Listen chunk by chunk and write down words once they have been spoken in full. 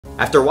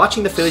After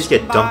watching the Phillies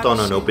get dumped on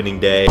opening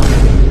day,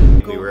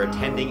 we were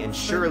attending, and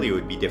surely it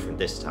would be different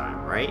this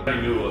time, right?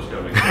 I knew what was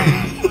coming.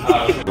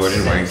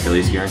 Jordan wearing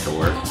Phillies gear into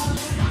work.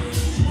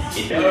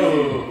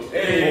 Oh,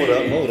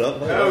 hey. Hold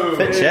up. Oh,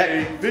 Fit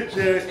check. Fit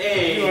check.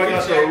 Hey, you know, I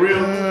got the real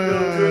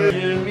good.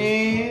 You know what I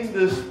mean?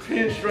 This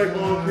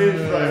pinstripe on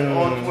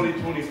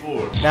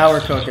 2024. Now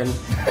we're cooking.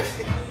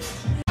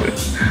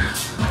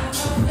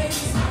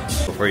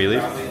 Before you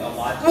leave?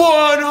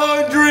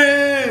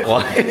 100!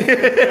 What?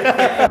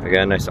 I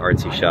got a nice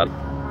artsy shot.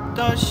 It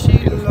doesn't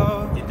even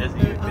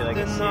feel like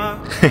it's sea.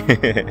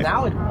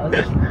 Now it does.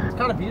 It's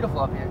kind of beautiful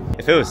up here.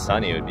 If it was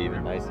sunny, it would be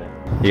even nicer.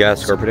 You got a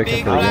score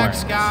prediction for the game?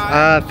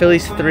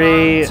 Phillies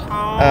 3,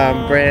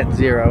 Brant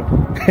 0.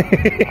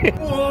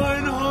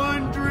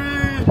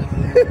 100!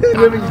 What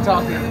are you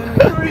talking?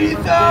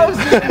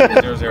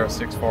 3,000!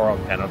 0064 on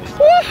penalties.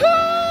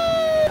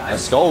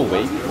 Let's go,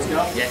 baby.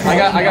 I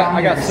got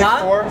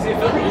 6-4.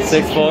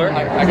 6-4?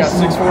 I got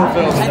 6-4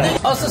 Phillies.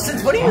 Also,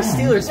 since when are you a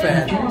Steelers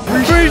fan?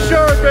 Pretty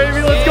sure,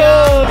 baby. Let's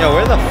go. Yo,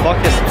 where the fuck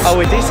is... Oh,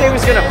 wait, did he say he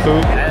was gonna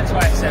poop? That's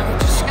why I said.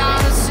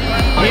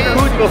 He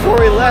pooped before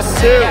we left,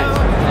 too.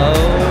 Oh,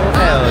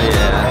 hell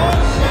yeah.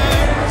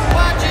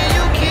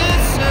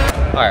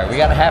 Alright, we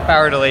got a half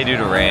hour delay due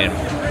to rain.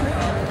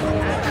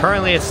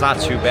 Currently, it's not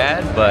too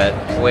bad, but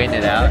waiting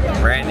it out.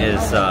 Brant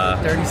is,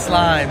 Dirty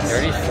slimes.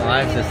 Dirty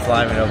Slimes is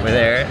sliming over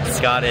there.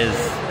 Scott is...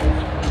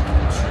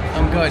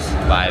 I'm good.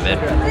 Vibing.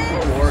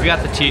 We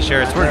got the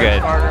t-shirts, we're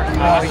good.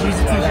 Use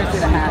the t-shirts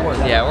with a hat.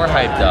 Yeah, we're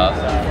hyped up.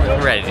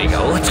 We're ready to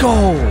go. Let's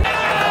go!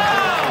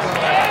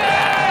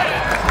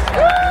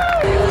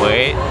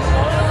 Wait.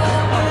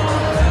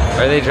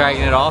 Are they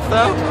dragging it off,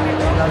 though? No,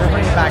 they're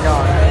putting it back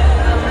on.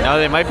 No,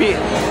 they might be.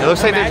 It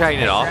looks like they're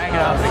dragging it off. Drag it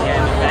off again.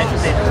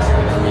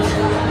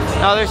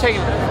 No, they're taking...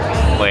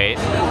 Wait.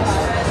 No,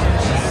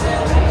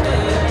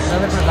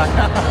 they're putting it back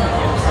on.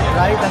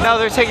 Right? No,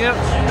 they're taking it...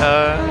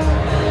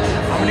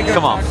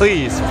 Come on,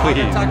 please. Talk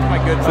to my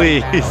good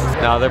Please.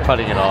 No, they're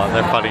putting it on.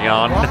 They're putting it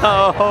on.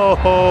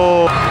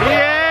 No.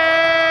 Yeah!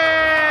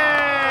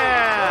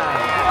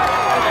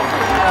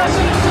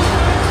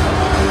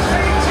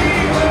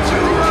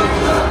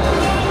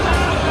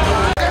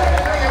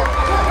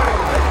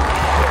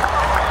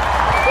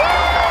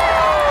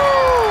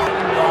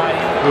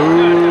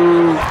 Ooh.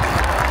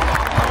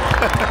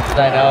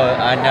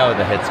 I know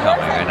the hit's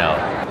coming. I know.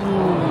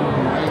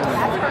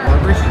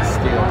 We should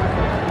steal.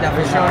 Yeah,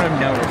 we're showing him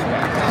no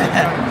respect.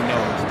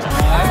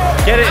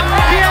 Get it!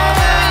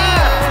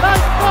 Yeah!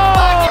 Let's go!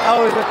 That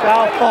was a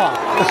foul ball.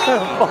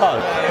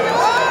 Fuck.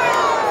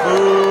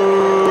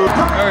 Ooh.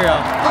 There we go.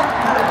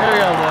 There we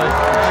go, boys.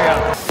 There we go.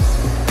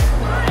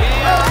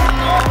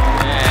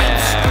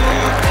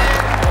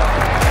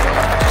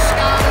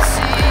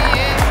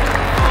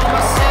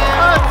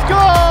 Let's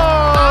go!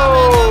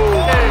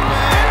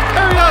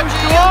 There we go,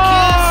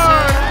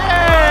 Schwartz!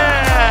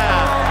 Yeah!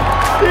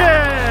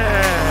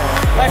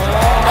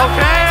 Yeah!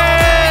 Okay!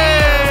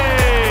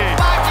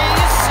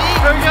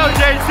 There we go,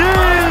 JT!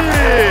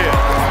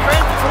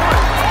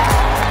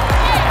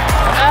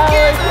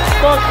 Alex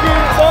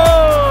fucking Bo!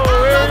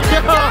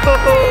 Here we go!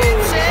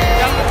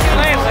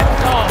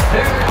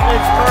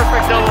 It's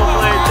perfect double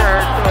play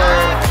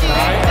territory.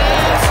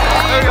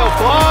 There we go,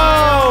 Bo!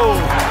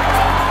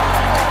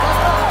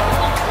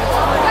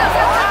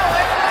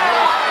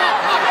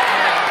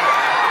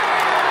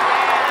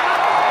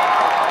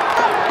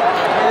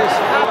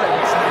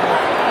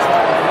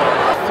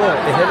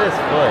 It hit his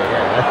foot,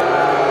 yeah.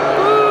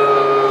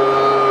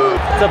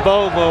 It's a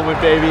Bo moment,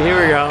 baby. Here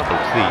we go.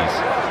 Please.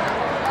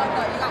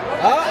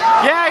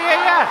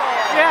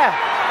 Yeah.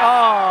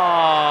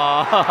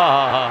 Oh.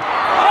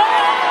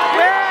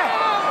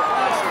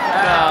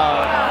 Yeah. No.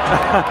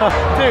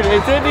 Dude,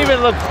 it didn't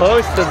even look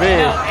close to me.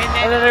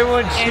 And then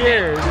everyone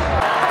cheered.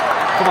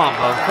 Come on,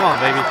 Bo. Come on,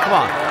 baby. Come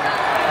on.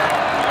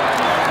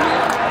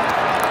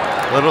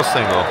 Little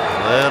single.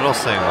 Little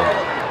single.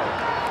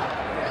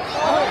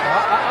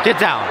 Get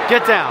down,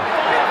 get down.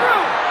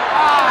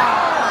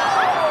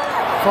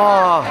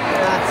 Oh,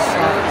 that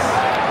sucks.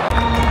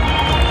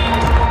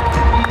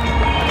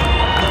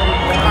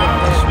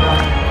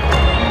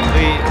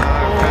 We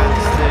are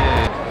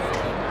rested.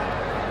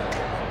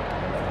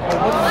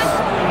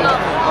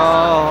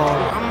 Oh.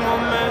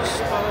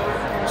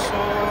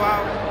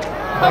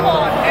 Come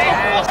on.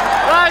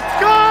 Let's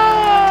go!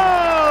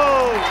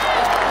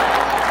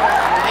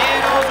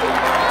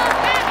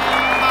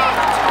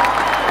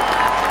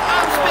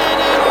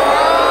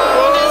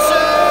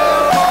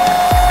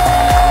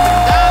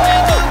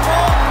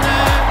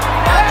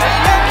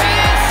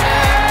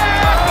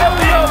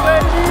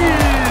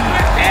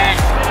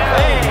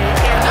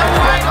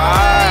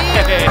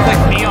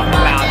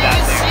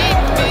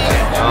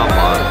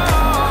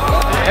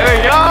 There we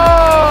go!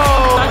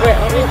 Wait,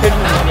 how many pitches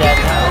did he have?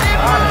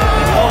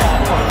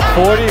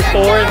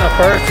 44 in the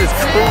first is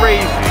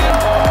crazy.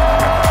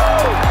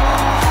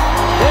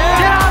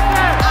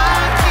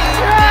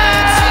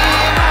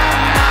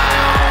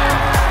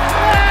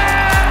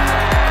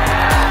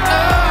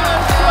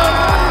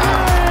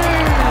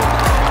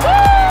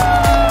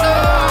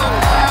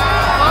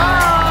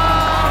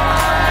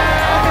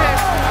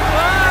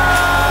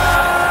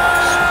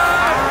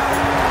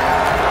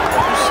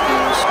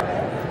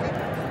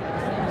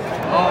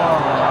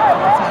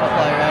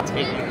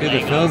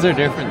 Things are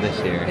different this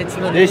year.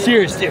 This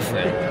year is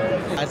different.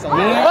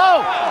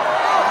 Oh!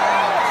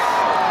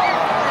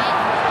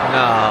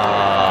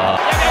 No.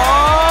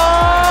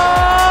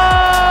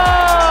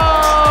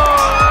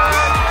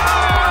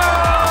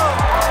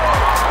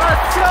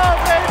 Let's go,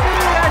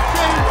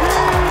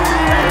 baby!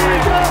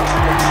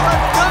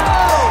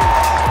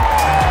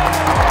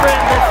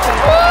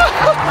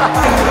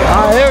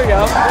 Ah, here we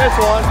go.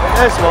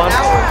 There's one.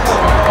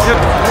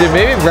 Dude,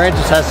 maybe Brent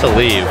just has to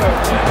leave.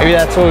 Maybe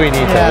that's what we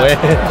need to win.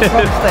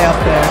 Probably stay up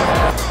there.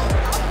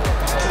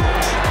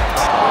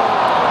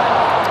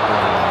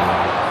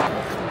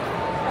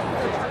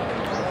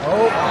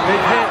 Oh,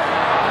 big hit.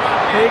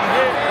 Big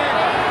hit.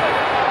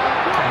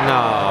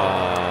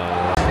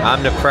 No.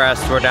 I'm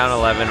depressed. We're down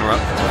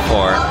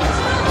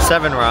 11-4.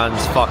 7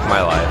 runs. Fuck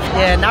my life.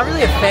 Yeah, not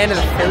really a fan of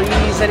the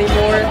Phillies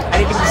anymore.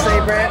 Anything to say,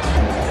 Brent?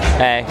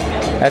 Hey,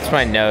 that's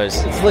my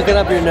nose. It's looking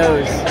up your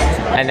nose.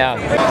 I know.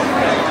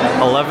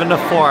 11-4.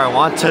 I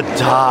want to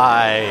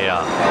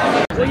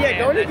die. Well, yeah,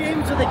 going to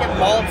games where they get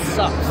mauled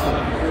sucks.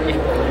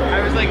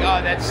 I was like,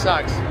 oh, that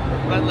sucks.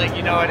 But like,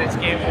 you know what? It's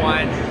game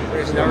 1.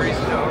 There's no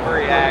reason to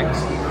overreact.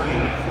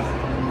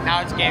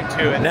 Now it's game 2.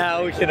 And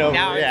now we can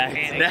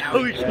overreact.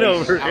 Now we can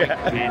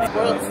overreact.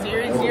 World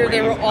Series year,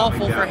 they were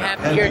awful for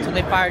half the year until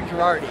they fired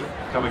Girardi.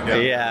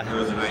 Yeah.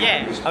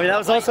 yeah. I mean, that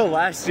was also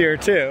last year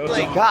too.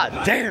 Like, God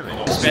damn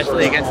it.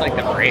 especially against like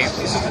the Braves.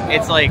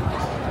 It's like,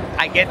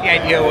 I get the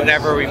idea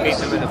whenever we beat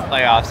them in the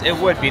playoffs, it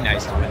would be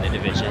nice to win the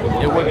division.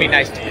 It would be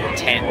nice to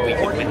pretend we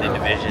could win the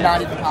division.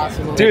 Not even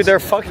possible. Dude, they're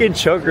fucking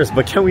chokers,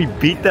 but can we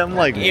beat them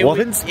like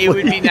once? It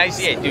would be nice.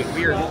 Yeah, dude,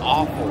 we are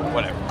awful.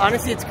 Whatever.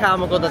 Honestly, it's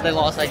comical that they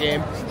lost that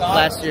game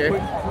last year.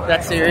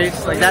 That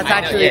series. Like, that's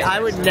actually, yeah. I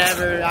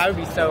would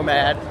be so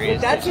mad.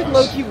 That's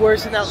low-key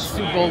worse than that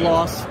Super Bowl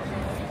loss.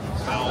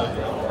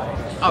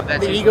 Oh,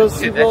 that's The Eagles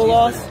Super Bowl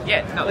loss?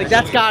 Yeah, no. Like,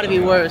 that's gotta be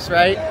worse,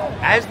 right?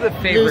 As the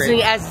favorite.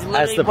 Losing as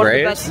the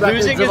Braves?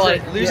 Losing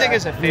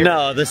is a favorite.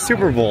 No, the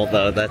Super Bowl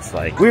though, that's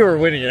like, we were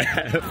winning in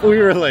half. We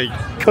were like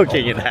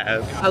cooking in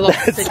half. I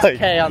lost That's 6K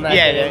like, on that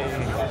game.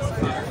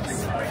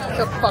 Shut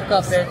the fuck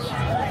up, bitch.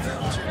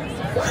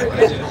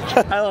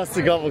 I lost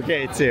a couple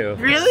K too.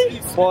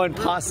 Really? Well,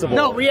 impossible.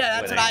 No,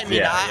 yeah, that's what I mean.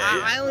 Yeah,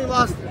 I only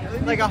lost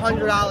like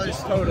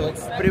 $100 total,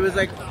 but it was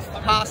like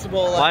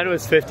possible. Like, mine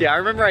was 50. I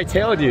remember I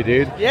tailed you,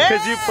 dude. Yeah.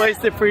 Because you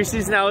placed it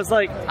preseason. I was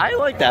like, I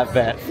like that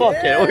bet. Fuck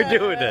it, we're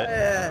doing it.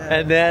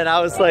 And then I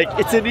was like,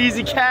 it's an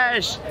easy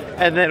cash.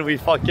 And then we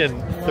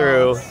fucking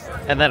threw.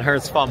 And then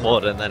Hurts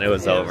fumbled, and then it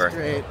was over.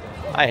 Great.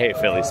 I hate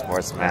Philly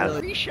sports, man.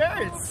 Free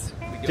shirts.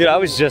 Dude, I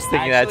was just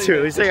thinking that too.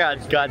 At least I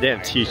got a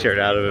goddamn t-shirt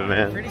out of it,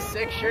 man. Pretty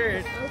sick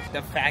shirt.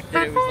 The fact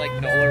that it was like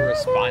Nola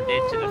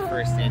responded to the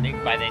first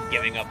inning by then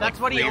giving up That's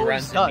like what he 3 always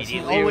runs does. He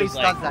immediately. always It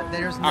was like, does that.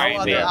 There's no all right,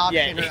 other man.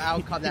 option Yeah. or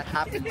outcome that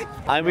happens.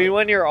 I mean,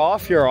 when you're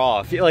off, you're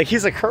off. Like,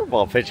 he's a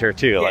curveball pitcher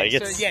too. Like,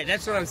 it's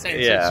that's what I'm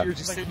saying. Yeah. So you're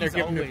just sitting there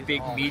giving a big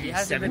off. meaty He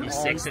hasn't been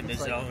 76 on in the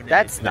since, zone.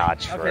 that's not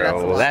true.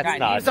 that's That's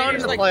not He's on true.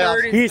 in the like playoffs.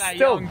 third in He's Cy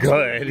still Young,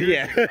 good.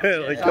 Yeah.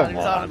 Like, come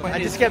on. I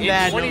just get In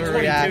mad.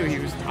 2022, he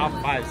was top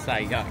 5 Cy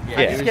Young.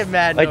 I just get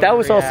mad. Like, that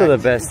was overreact. also the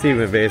best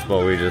team in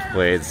baseball we just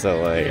played. So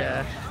like,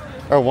 Yeah.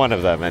 or one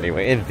of them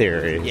anyway, in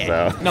theory.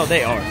 Yeah. So No,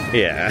 they are.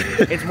 yeah.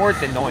 It's more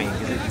annoying.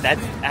 That's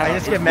I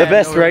just get The mad.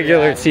 best and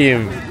regular overreact.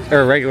 team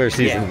or regular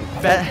season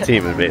Bet-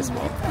 team in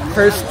baseball.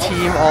 First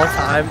team all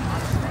time.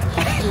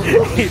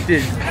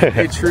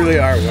 They truly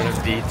are one of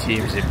the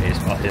teams in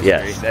baseball history.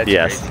 Yes, That's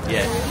yes. crazy.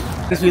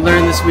 Yeah. As we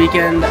learned this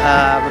weekend,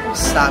 we're gonna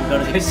stop going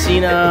to the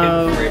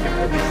casino.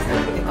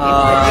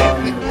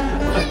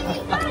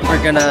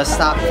 We're gonna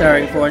stop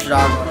carrying $400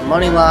 on the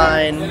money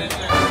line.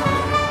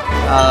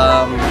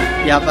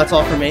 Yeah, that's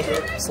all for me.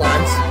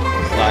 Slimes.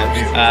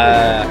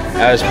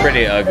 That was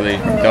pretty ugly.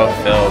 Go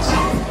Phils.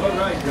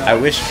 I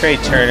wish Trey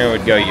Turner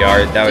would go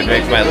yard. That would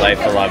make my life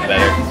a lot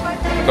better.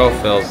 Go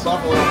Phils.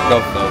 Go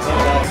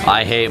Phils.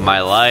 I hate my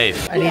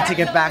life. I need to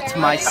get back to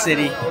my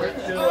city.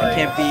 I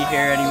can't be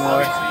here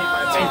anymore.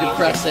 It's too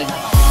depressing.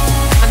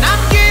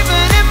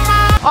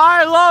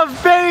 I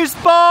love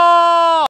baseball.